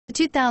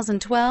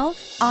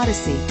2012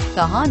 Odyssey.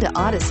 The Honda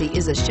Odyssey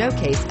is a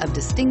showcase of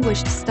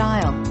distinguished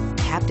style,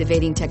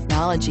 captivating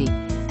technology,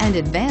 and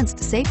advanced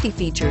safety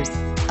features.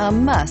 A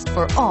must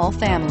for all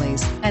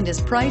families and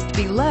is priced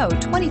below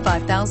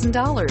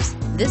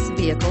 $25,000. This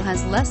vehicle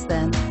has less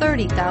than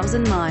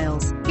 30,000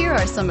 miles. Here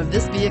are some of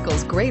this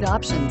vehicle's great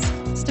options: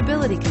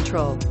 stability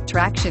control,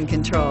 traction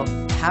control,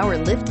 power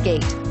lift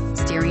gate,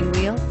 steering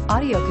wheel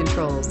audio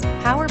controls,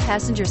 power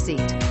passenger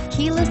seat,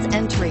 keyless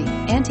entry,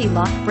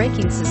 anti-lock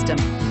braking system,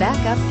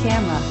 backup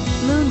camera,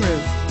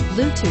 moonroof,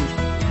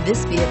 Bluetooth.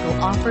 This vehicle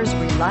offers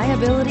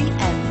reliability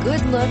and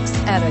good looks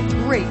at a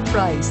great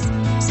price.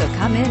 So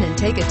come in and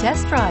take a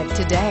test drive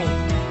today.